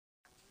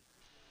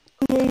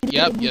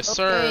Yep, yes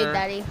sir. Okay,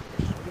 Daddy.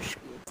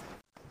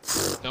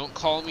 Don't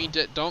call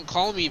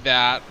me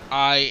that.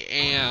 I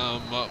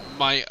am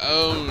my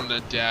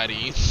own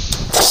daddy.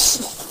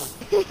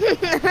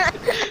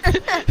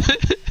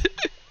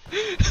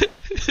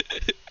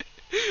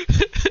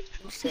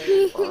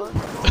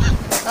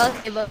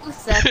 Okay, but who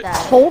said that?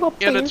 Hold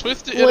up, In a please.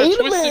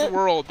 twisted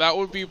world, that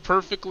would be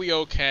perfectly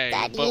okay.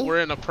 Daddy? But we're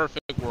in a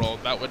perfect world.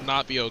 That would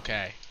not be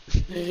okay.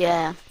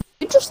 Yeah.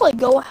 You just like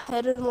go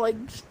ahead and like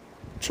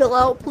chill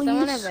out, please.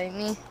 Someone invite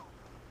me.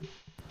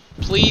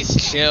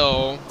 Please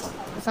chill.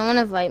 Someone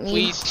invite me.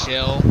 Please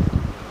chill.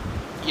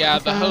 Yeah,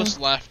 the host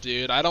left,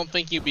 dude. I don't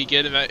think you'd be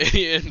getting that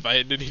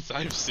invited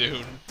anytime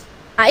soon.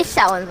 I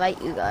shall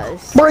invite you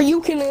guys. Bro,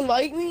 you can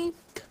invite me.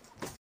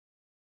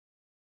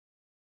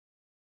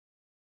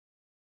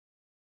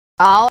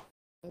 Oh,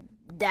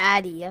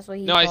 Daddy. That's what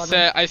he No, called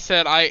him. I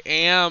said I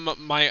am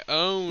my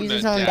own He's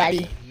his own daddy,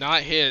 daddy.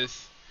 not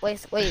his.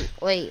 Wait,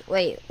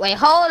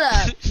 hold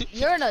up.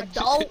 You're an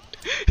adult?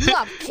 You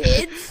have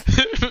kids?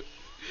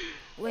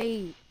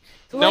 Wait.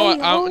 No,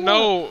 hold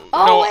up.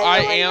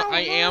 I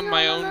am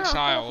my own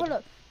child. Hold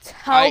up.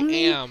 I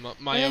am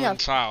my own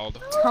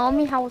child. Tell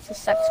me how it's a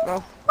sex,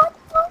 bro.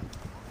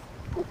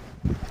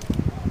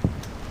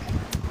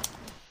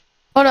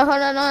 Hold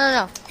on,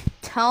 no.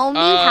 Tell me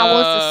how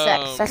was the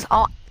sex.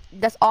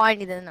 That's all I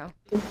need to know.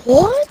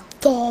 What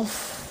the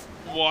f-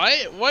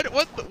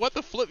 What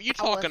the flip you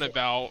talking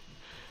about?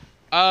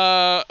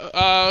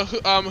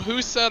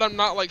 Who said I'm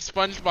not like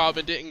SpongeBob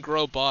and didn't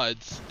grow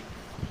buds?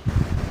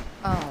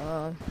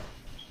 Oh,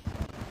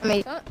 I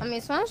mean,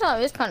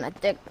 SpongeBob is kind of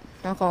thick.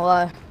 Not gonna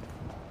lie.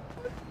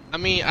 I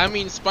mean,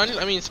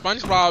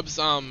 SpongeBob's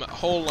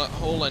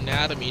whole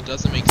anatomy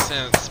doesn't make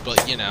sense,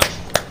 but you know.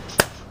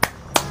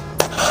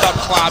 Stop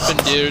clapping,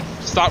 dude.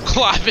 Stop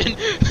clapping.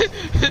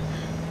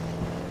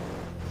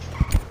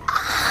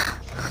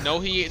 No,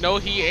 he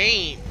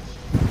ain't.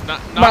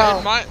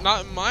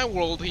 Not in my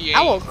world, he ain't.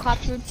 I will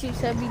clap your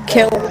cheeks every day.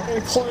 Kill me,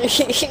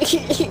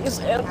 please,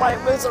 in my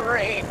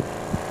misery.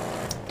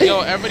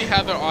 Yo, everybody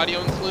have their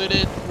audio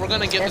included. We're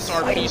gonna get this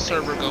RP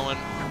server going.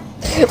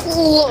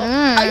 Look,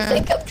 I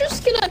think I'm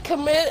just gonna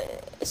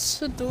commit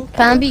Sudoku.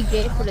 Can I be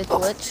gay for the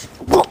Twitch?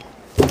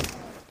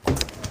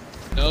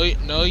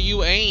 No,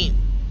 you ain't.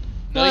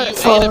 No, you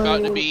ain't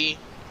about to be.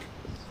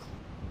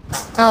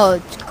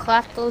 Oh,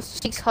 clap those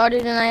cheeks harder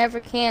than I ever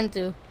can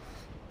do.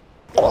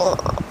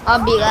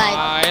 I'll be like,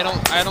 I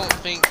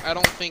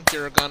don't think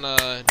you're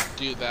gonna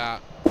do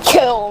that.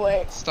 Kill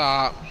me.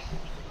 Stop.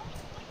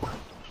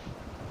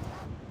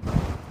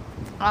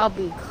 I'll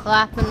be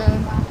clapping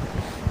them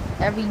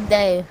every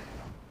day.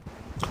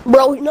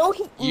 Bro, no,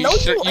 You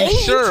ain't.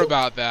 sure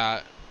about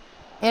that?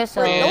 Yes,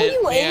 Bro, I no, am.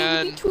 you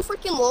ain't. You'd be too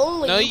freaking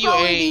lonely. No, You'd you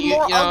probably ain't. be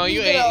more ugly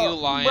You than ain't. a You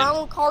lying.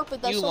 brown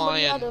carpet that You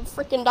somebody lying. had a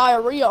freaking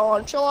diarrhea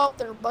on. Chill out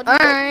there, buddy.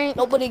 Alright.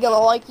 Nobody gonna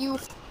like you.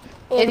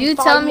 If you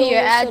 5 tell me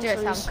your million address,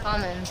 centuries. I'm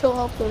coming. Chill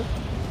out there.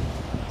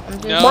 I'm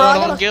just No, Bro, I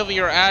don't gotta- give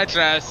your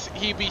address.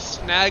 He be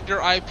snagged your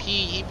IP.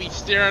 He be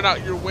staring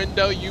out your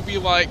window. You be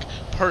like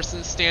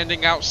person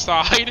standing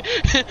outside,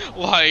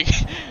 like.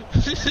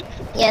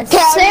 Yes,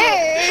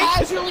 sir.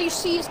 Casually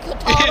sees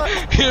katana.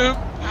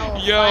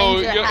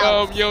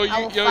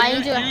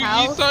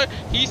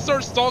 He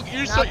starts stalking.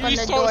 You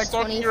start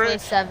stalking your.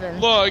 24/7.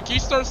 Look, you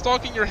start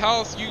stalking your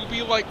house. You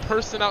be like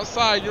person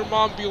outside. Your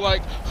mom be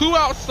like, "Who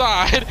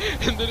outside?"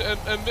 And then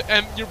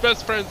and your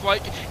best friend's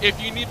like, "If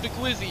you need the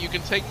glizzy, you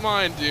can take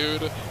mine,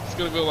 dude." It's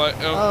gonna be like,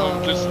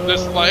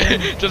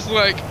 just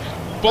like.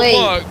 But Wait,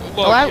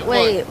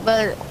 look.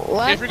 but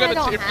what If you're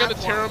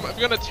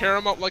gonna tear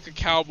him up like a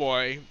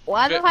cowboy.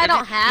 What if I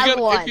don't have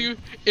one?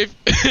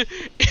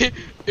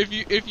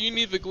 If you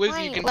need the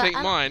glizzy, you can Wait, take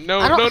mine. No,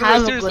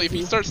 seriously. If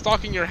you start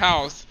stalking your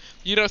house,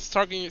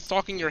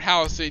 stalking your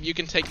house, you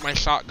can take my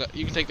shotgun.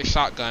 You can take the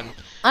shotgun.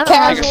 I don't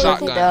have Take a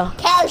shotgun.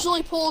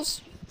 Casually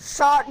pulls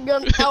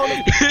shotgun out of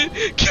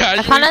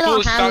Casually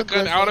pulls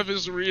shotgun out of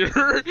his rear.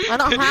 I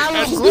don't have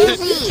a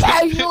glizzy.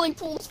 Casually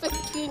pulls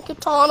 15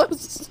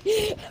 katanas.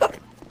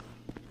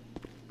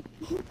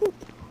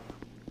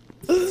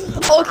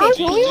 Okay,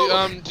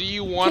 Do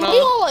you wanna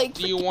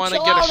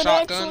chill get out a and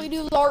shotgun? actually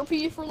do the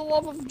RP for the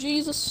love of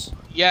Jesus?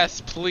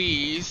 Yes,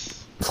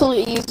 please.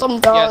 Please, I'm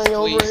dying Yes,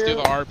 over please here. do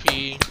the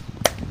RP.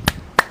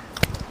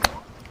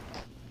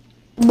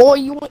 Boy,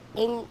 you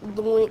ain't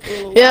doing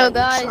anything. Yo,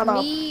 guys, Shut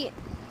up. me.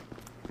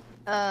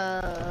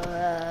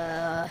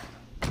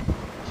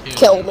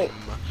 Kill me.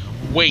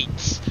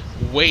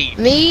 Wait.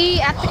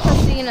 Me at the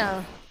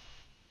casino.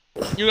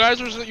 You guys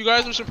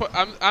are supposed.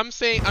 I'm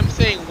saying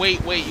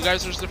wait. You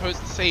guys are supposed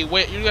to say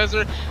wait. You guys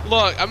are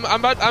look. I'm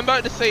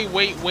about to say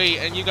wait,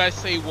 and you guys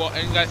say what?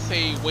 And you guys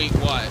say wait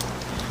what?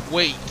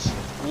 Wait.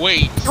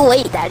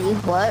 Wait, Daddy,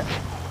 what?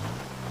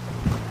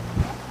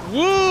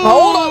 Woo!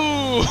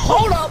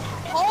 Hold up.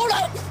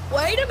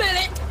 Wait a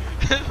minute.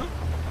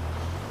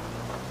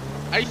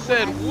 I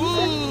said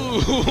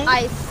woo.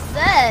 I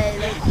said.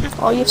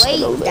 Oh, you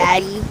Wait,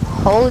 Daddy.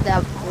 Hold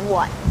up.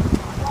 What?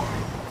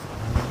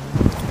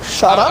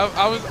 Shut up.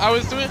 I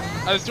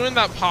was doing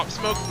that pop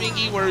smoke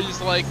thingy where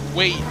it's like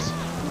wait,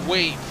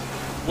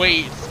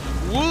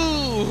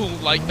 woo,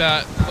 like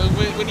that. Like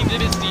when he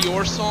did his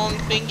Dior song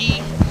thingy.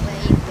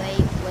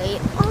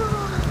 Wait.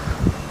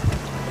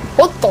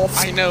 What the f-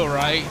 I know,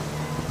 right?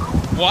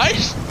 What?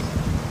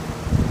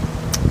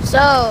 So,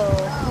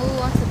 who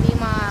wants to be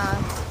my...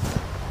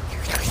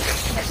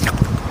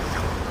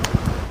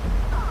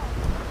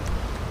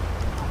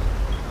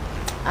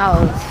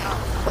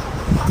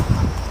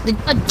 Oh. Did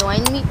you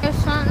join me or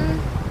something?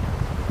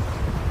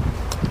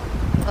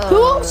 Who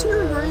else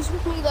here agrees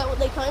with me that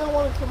they kind of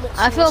want to commit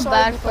suicide I feel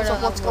bad because for of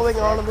the what's going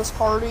on in homeless. this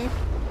party?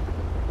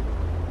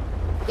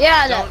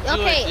 Yeah, Don't do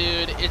okay. it,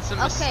 dude. It's a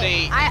Okay,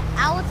 mistake.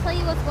 I will tell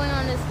you what's going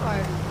on in this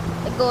party.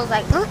 It goes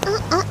like...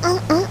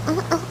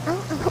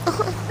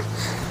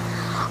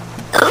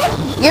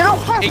 You don't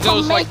have It to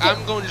goes like, make it.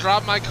 I'm going to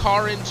drop my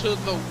car into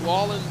the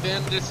wall and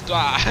then just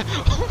die. I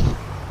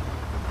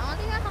don't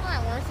think that's how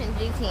that works in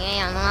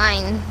GTA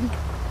Online.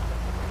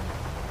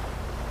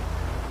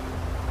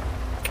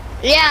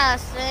 Yeah,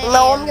 same.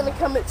 Now I'm gonna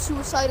commit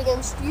suicide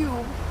against you,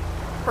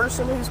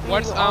 person who's being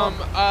What's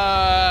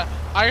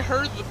I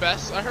heard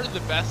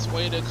the best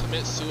way to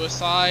commit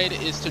suicide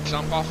is to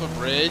jump off a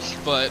bridge,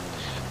 but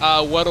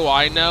what do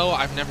I know?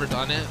 I've never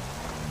done it.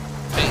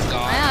 Thank I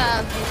God.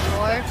 have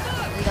before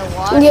in the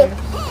water. Yeah.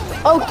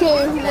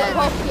 Okay,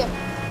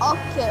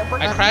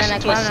 I crashed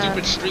into a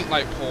stupid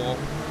streetlight pole.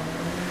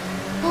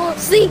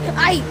 See,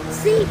 I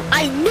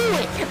knew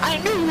it. I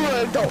knew you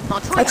were a dope.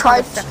 I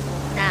tried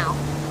now.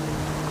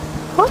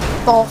 What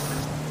the f-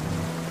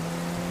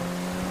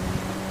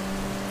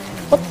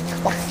 What the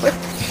frick?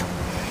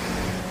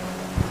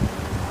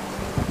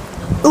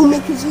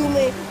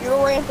 Kazumi,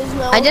 your ramp is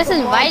now. I just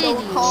invited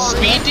you.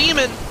 Speed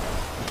demon.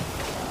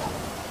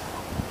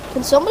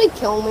 Can somebody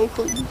kill me,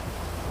 please?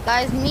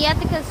 Guys, me at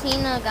the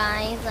casino,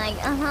 guys. Like,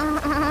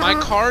 My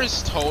car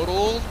is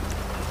totaled.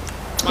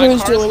 My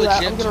Who's car is doing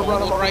that? legit I'm gonna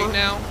run him totaled right over.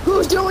 now.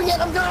 Who's doing it?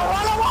 I'm gonna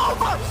run him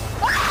over!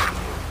 Ah!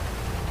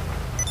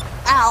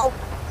 Ow.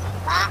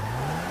 Ah.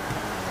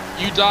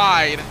 You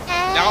died.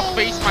 Now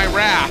face my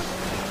wrath.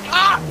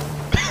 Ah!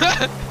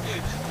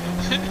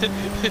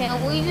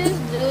 can we just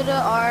do the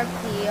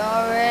RP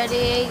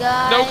already,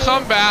 guys? No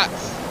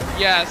comebacks.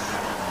 Yes.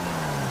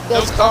 No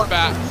Yes,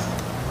 comebacks.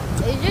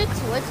 Is your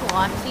Twitch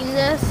watching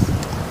this?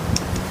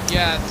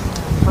 Yes.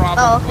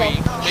 Probably. Oh, okay.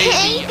 Maybe.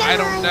 Hey, I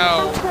don't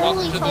know. guys, I'm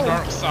Welcome to the totally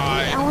dark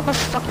side. I want to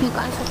fuck you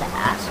guys with the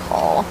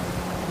asshole.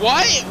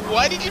 What?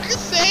 What did you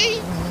just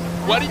say?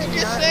 What did you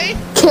just say?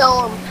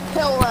 Kill him.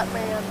 Kill that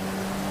man.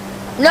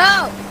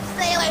 No!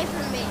 Stay away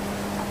from me.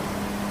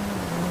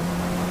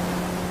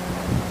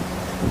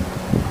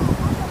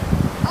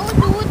 I would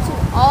do it to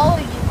all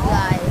of you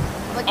guys.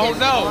 But Oh, just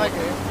no.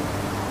 harder.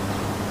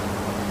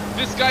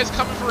 This guy's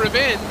coming for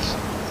revenge.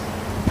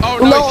 Oh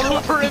no, No, he's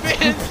coming for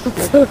revenge.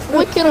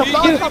 Wicked, I'm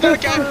not coming for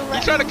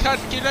You try to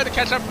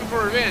catch up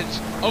for revenge.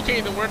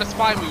 Okay, then we're in a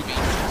spy movie.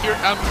 Here,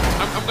 I'm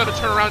gonna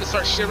turn around and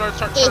start shooting. If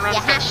you're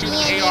happy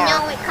and you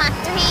know it, clap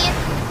your hands.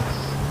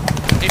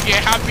 If you're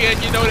happy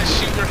and you know to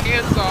shoot your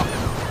hands up.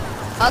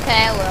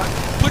 Okay, I will.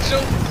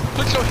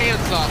 Put your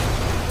hands up.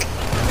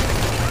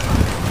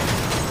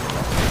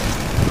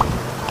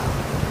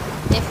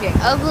 If you're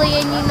ugly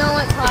and you know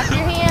it, clap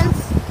your hands.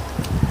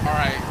 All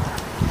right,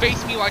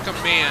 face me like a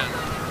man.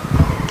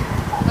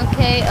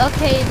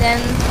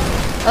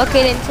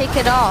 Okay then take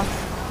it off. You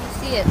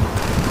see it.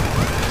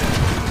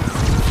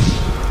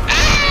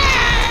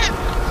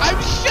 Ah! I'm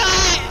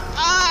shot.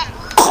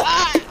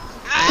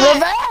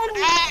 Revenge!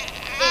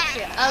 If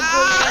you're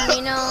ugly and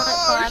you know it,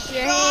 clap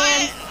your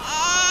hands.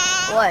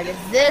 What is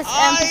this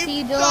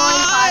empathy doing?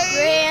 Clap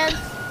your hands.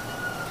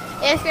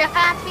 If you're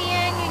happy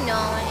and you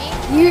know it,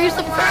 Use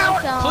the power.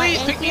 Please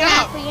pick me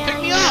up.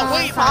 Pick me up.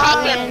 Wait,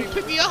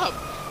 pick me up.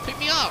 Pick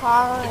me up.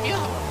 Pick me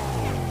up.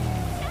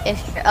 if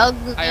you're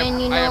ugly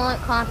and you know it,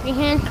 clap your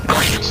hands.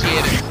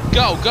 Appreciate it.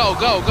 Go. I'm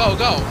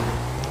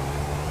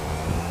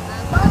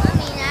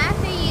coming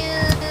after you.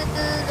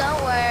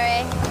 Don't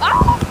worry.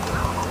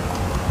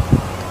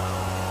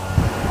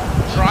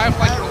 Drive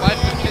like your life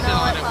depended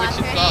on it, which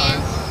it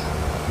does.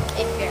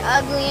 If you're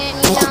ugly and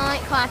you know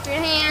it, clap your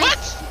hands.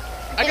 What?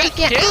 I got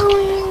kicked?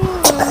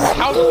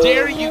 How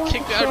dare you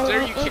kick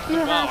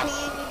the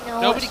boss?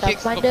 Nobody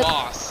kicks the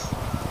boss.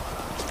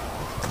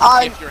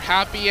 If you're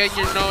happy and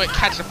you know it,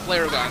 catch a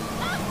flare gun.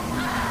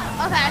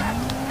 Okay.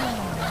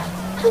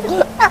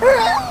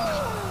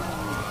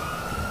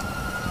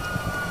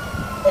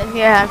 If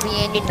you're happy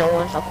and you know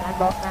it's okay,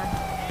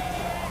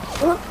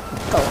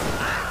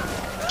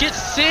 Get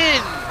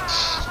singed!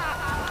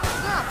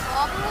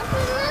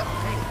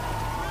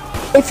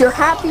 If you're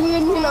happy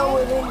and you know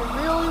it and you're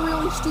really,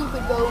 really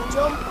stupid, go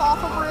jump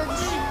off a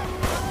bridge.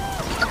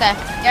 Okay,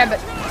 yeah, but...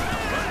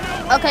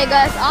 Okay,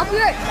 guys, I'll be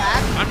right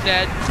back. I'm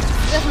dead.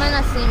 You guys might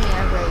not see me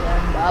ever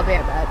again, but I'll be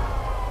right back.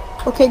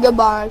 Okay,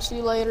 goodbye. See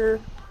you later.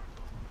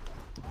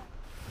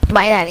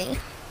 Bye, Daddy.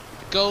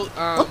 Go,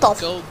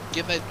 go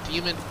get that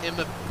demon in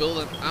the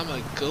building. I'ma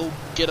go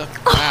get a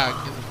bag.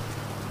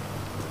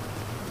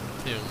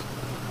 Dude.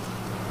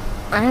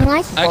 I don't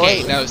like Okay,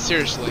 boys. no,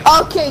 seriously.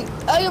 Okay,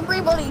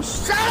 everybody,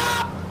 shut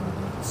up!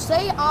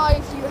 Say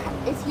I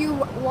if you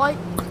like.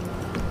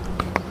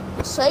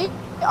 Say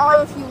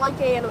I if you like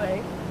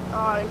anime.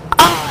 I.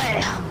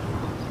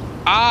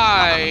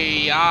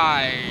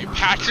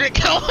 Patrick.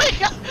 Oh my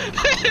god.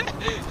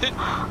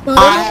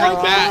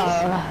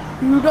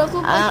 Who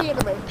doesn't like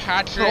anime?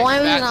 Patrick, The only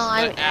reason that's I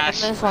like the anime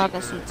Ash. is so I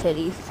can see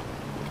titties.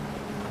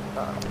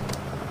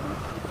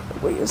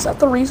 Wait, is that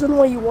the reason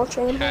why you watch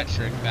anime?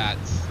 Patrick,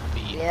 that's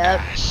the Yep.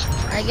 Ash.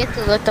 I get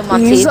to look at my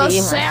He's a TV. I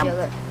simp. feel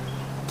it.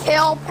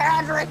 Kill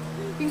Patrick!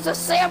 He's a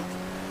simp!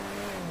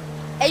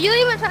 Hey, you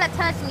even try to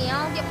touch me, I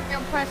don't get my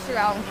pressure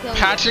out and kill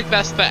Patrick,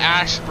 that's the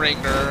Ash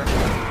bringer.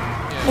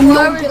 You you.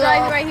 don't Whoever's get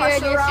driving a right here,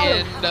 pressure out.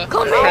 In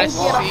Come on, get a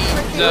Presido.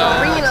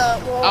 freaking arena.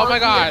 Oh my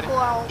god.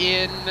 Clown.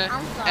 In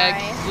I'm sorry.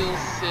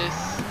 Excelsis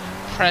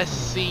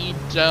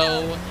Presido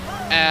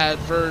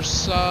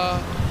Adversa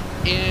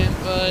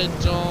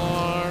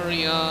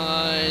Invadoria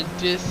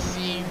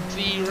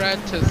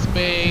Desideratus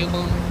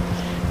Spalum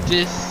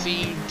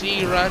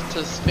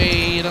Desideratus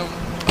Fadum.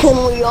 Can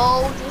we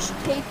all just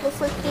take a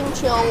freaking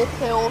chill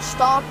pill?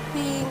 Stop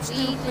being You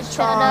stupid just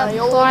shut up child.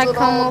 before I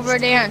come over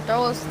there and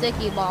throw a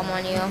sticky bomb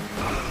on you.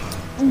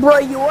 Bro,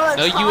 you wanna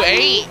No, try you me?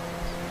 ain't.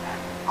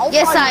 I'll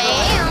Yes, find I you.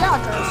 am. Yeah,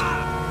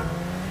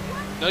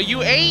 No,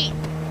 you ain't. I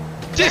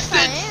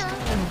Distance. am.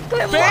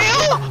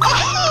 Fail!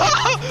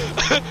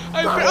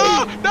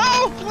 Oh,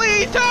 no,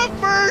 please have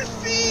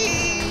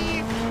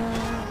mercy!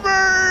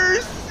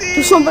 Mercy!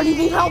 Does somebody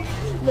need help?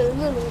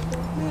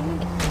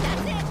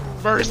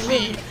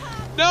 Mercy!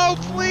 No,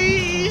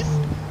 please!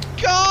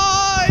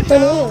 God!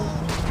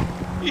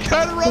 You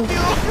gotta run me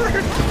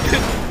over!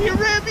 You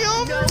ran me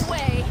over! No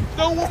way.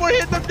 No, one more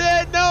hit, I'm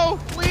dead! No!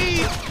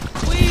 Please!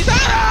 Please!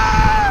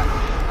 Ah!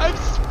 I'm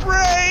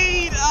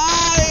sprayed!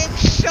 I'm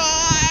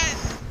shot!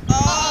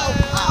 Oh,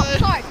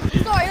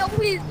 sorry, no,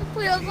 please,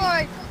 I'm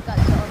sorry.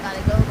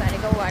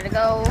 Gotta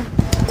go.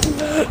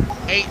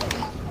 Hey.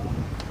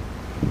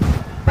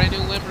 Brand new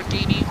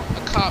Lamborghini, a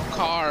cop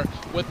car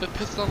with a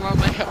pistol on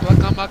my hip like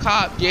I'm a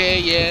cop.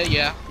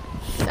 Yeah.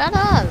 Shut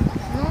up.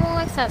 No one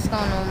likes that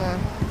stone no more.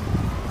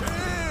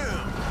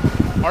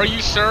 Are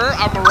you sure?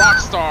 I'm a rock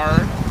star.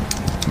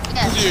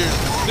 Yes, Dude,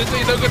 this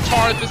ain't no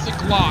guitar, this is a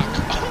Glock.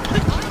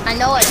 I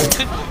know it.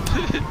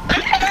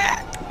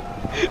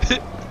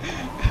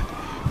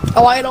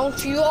 Why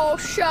don't you all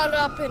shut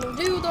up and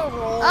do the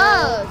role?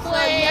 Oh, so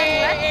play?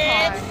 young wreck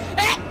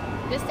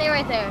car. Just stay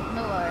right there.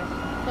 No worries.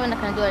 We're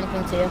not gonna do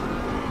anything to you.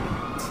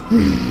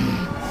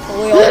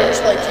 We all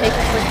just like take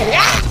a freaking.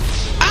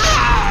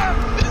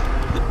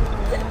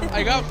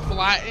 I got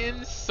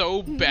flattened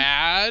so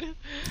bad.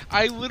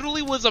 I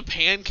literally was a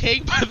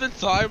pancake by the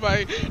time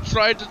I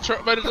tried to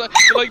turn.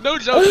 Like no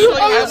joke,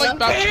 I like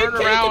about to turn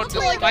around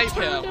to snipe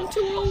him.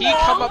 He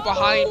come up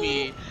behind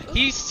me.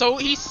 He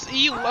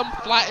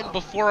flattened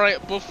before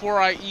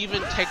I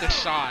even take a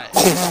shot.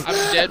 I'm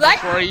dead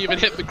before I even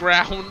hit the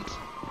ground.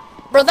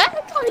 Bro,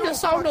 that kind of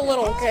sounded a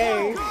little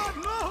gay.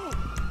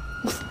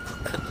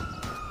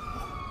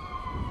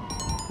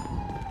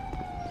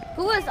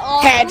 Who is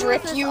all?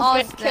 Patrick, who is this you've all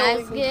been killing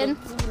the skin?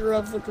 leader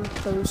of the group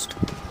post.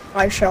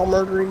 I shall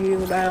murder you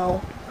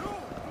now.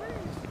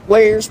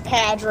 Where's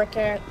Patrick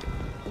at?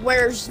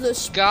 Where's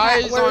this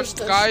Guys where's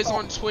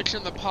on Twitch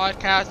and the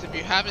podcast, if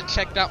you haven't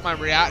checked out my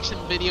reaction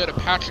video to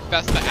Patrick,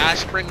 that's the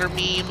Ashbringer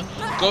meme,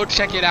 go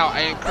check it out.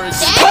 I encourage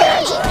you.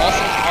 Also,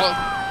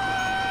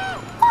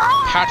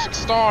 Patrick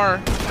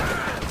Star.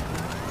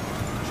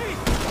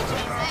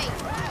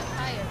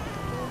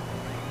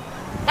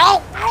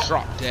 Oh!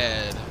 Drop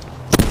dead.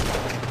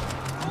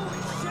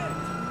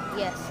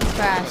 Yes, he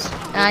crashed.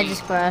 I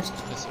just crashed.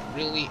 This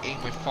really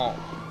ain't my fault.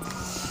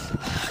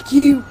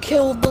 You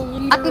killed the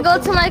leader. I can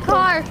go to my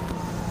car.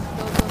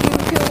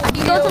 I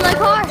can go to my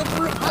car.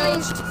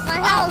 My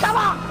house. Come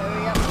on!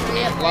 Hurry up, to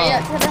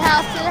the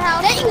house, to the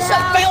house. Hey,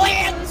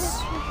 civilians!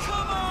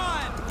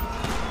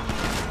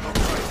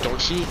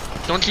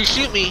 Don't you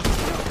shoot me.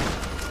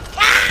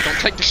 Don't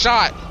take the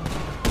shot.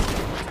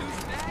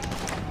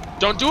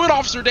 Don't do it,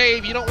 Officer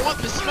Dave. You don't want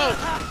the smoke.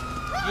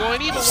 You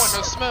ain't even want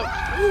no smoke.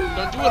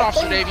 Don't do it,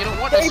 Officer Dave. You don't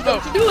want no Hey,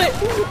 smoke. don't you do it!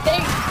 Hey, don't you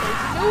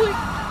do it!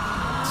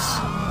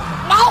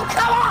 No,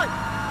 come on!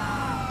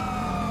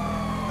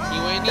 You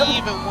ain't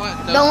even want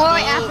no Don't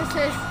worry, smoke.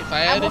 officers. If I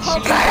had to will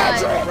help shoot you you,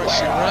 guys. rush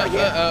you right.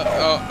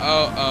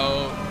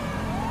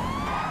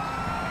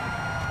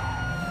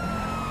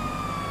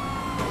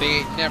 They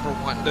ain't never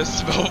want no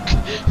smoke.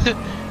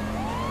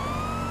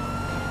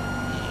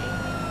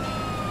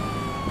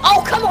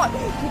 Oh, come on!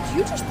 Did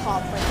you just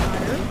pop my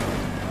tire?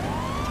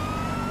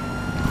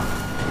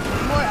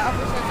 More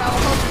officers, I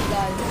will help you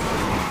guys.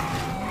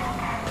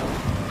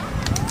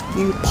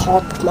 You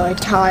popped my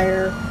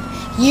tire.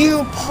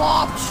 You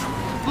popped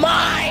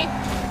my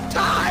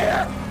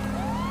tire!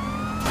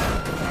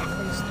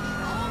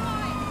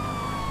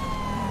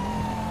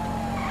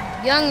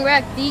 Young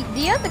Wreck, do you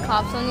have the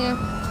cops on you?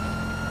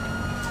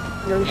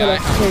 You're Yeah, I gonna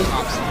have the face.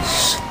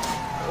 cops.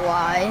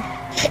 Why?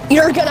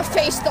 You're gonna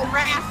face the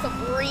wrath of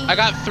Reed. I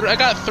got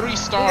 3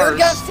 stars. You're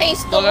gonna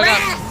face the Look, I got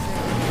wrath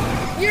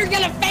You're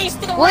gonna face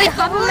the Wait, wrath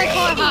hop of in my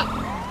car. Ree!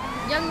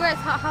 Young Red,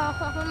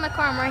 hop in my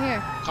car. I'm right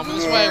here. Come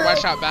this way.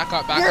 Watch out. Back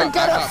up. Back You're up.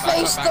 Back gonna up. Back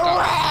face up. the Back up.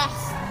 wrath!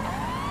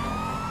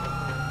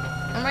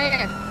 I'm right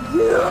here.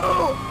 You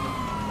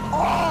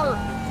are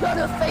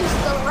gonna face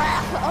the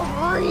wrath of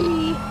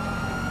Ree!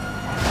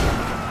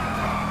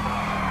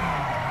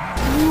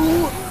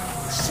 You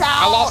shall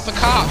I lost the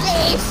cops.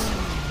 face!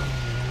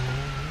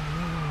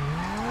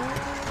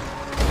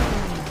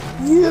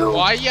 You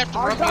Why you have to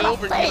are run me gonna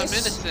over? Because I'm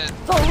face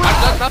innocent. the I've done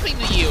wrath nothing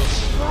to you. of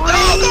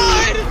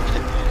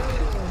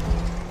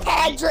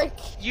Patrick!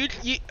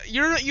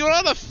 You're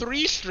on a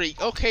 3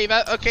 streak. Okay,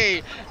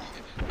 okay.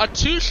 A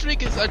 2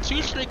 streak is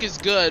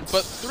good,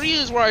 but 3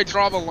 is where I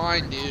draw the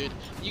line, dude.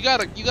 You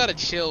gotta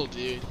chill,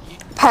 dude.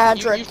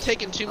 Patrick. You've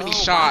taken too many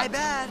shots. My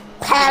bad. You've taken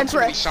too many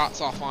Patrick,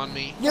 shots off on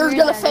me. you're Here,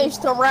 gonna Daddy. face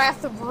the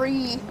wrath of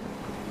Ree.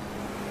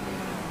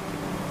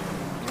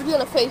 You're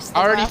gonna face the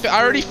I wrath of Ree.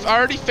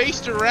 already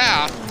faced your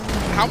wrath.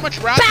 How much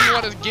wrath do you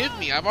want to give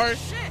me? I've already.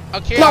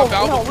 Okay, No, I'll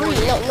bow no, before Ree,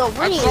 you. no,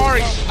 I'm Ree,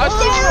 sorry. no. I'm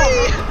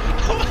sorry.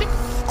 Oh my-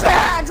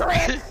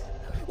 Patrick!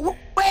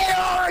 Where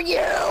are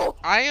you?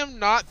 I am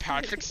not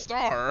Patrick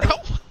Star.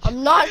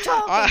 I'm not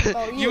talking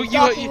about you.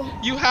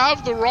 You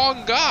have the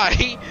wrong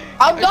guy.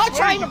 I'm I not swear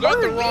trying you to got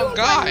murder the wrong you.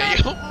 guy.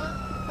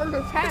 Murder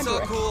It's all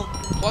Patrick. cool.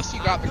 Plus, you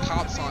got the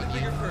cops on you.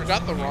 You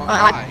got the wrong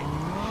I- guy.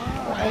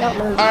 I got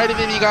murdered. Alrighty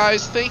then, you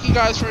guys. Thank you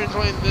guys for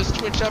enjoying this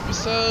Twitch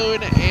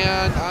episode.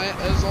 And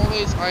as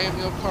always, I am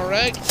Yo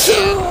Correct,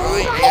 and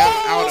I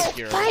am out of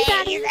here. Bye,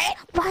 Daddy.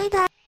 Bye,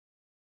 Daddy.